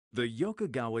The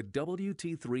Yokogawa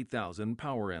WT3000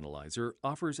 power analyzer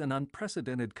offers an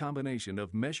unprecedented combination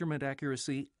of measurement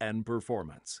accuracy and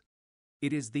performance.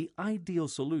 It is the ideal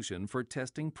solution for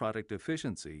testing product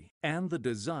efficiency and the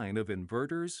design of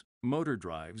inverters, motor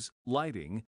drives,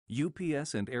 lighting,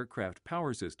 UPS and aircraft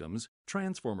power systems,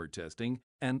 transformer testing,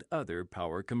 and other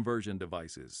power conversion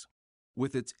devices.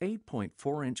 With its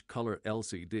 8.4-inch color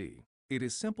LCD, it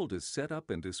is simple to set up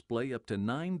and display up to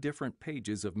 9 different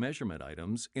pages of measurement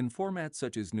items in formats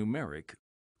such as numeric,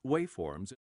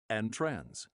 waveforms, and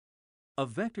trends. A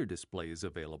vector display is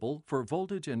available for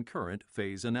voltage and current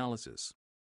phase analysis.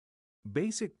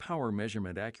 Basic power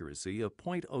measurement accuracy of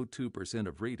 0.02%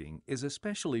 of reading is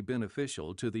especially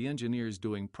beneficial to the engineers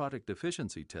doing product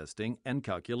efficiency testing and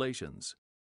calculations.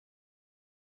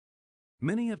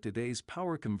 Many of today's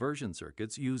power conversion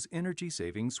circuits use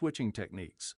energy-saving switching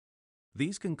techniques.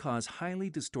 These can cause highly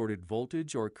distorted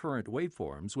voltage or current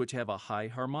waveforms which have a high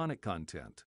harmonic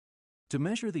content. To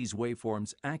measure these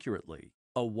waveforms accurately,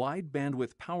 a wide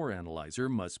bandwidth power analyzer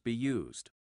must be used.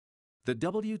 The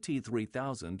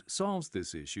WT3000 solves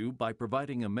this issue by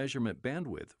providing a measurement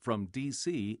bandwidth from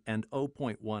DC and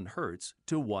 0.1 Hz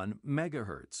to 1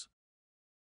 MHz.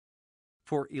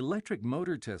 For electric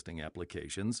motor testing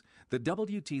applications, the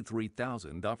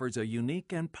WT3000 offers a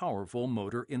unique and powerful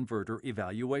motor inverter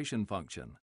evaluation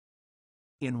function.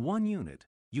 In one unit,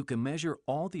 you can measure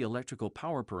all the electrical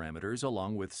power parameters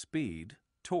along with speed,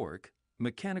 torque,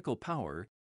 mechanical power,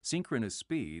 synchronous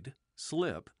speed,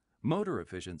 slip, motor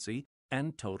efficiency,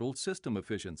 and total system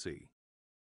efficiency.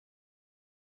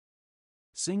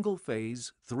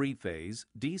 Single-phase, three-phase,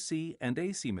 DC, and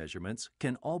AC measurements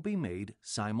can all be made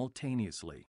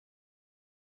simultaneously.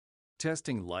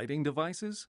 Testing lighting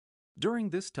devices? During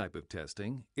this type of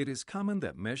testing, it is common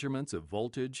that measurements of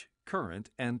voltage, current,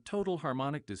 and total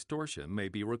harmonic distortion may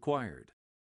be required.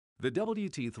 The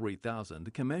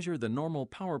WT3000 can measure the normal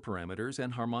power parameters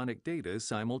and harmonic data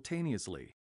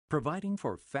simultaneously, providing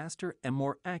for faster and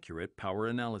more accurate power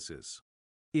analysis.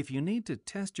 If you need to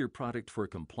test your product for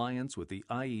compliance with the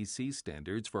IEC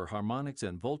standards for harmonics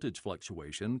and voltage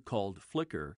fluctuation called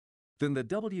flicker, then the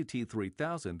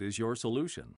WT3000 is your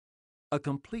solution. A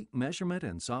complete measurement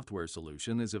and software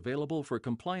solution is available for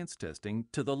compliance testing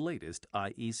to the latest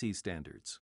IEC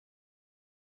standards.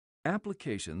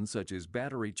 Applications such as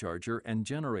battery charger and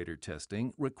generator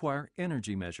testing require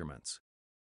energy measurements.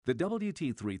 The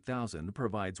WT3000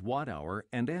 provides watt-hour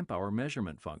and amp-hour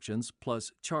measurement functions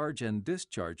plus charge and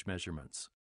discharge measurements.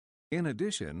 In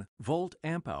addition,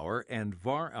 volt-amp-hour and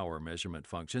var-hour measurement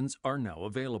functions are now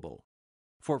available.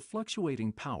 For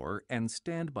fluctuating power and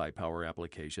standby power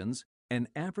applications, an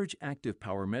average active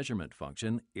power measurement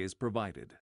function is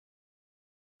provided.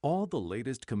 All the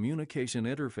latest communication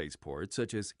interface ports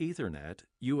such as Ethernet,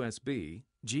 USB,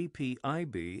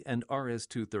 GPIB, and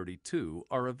RS-232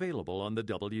 are available on the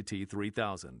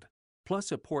WT3000, plus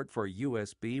support for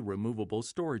USB removable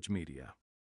storage media.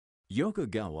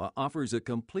 Yokogawa offers a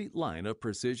complete line of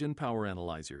precision power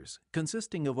analyzers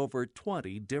consisting of over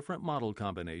 20 different model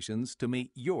combinations to meet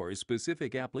your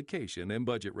specific application and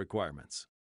budget requirements.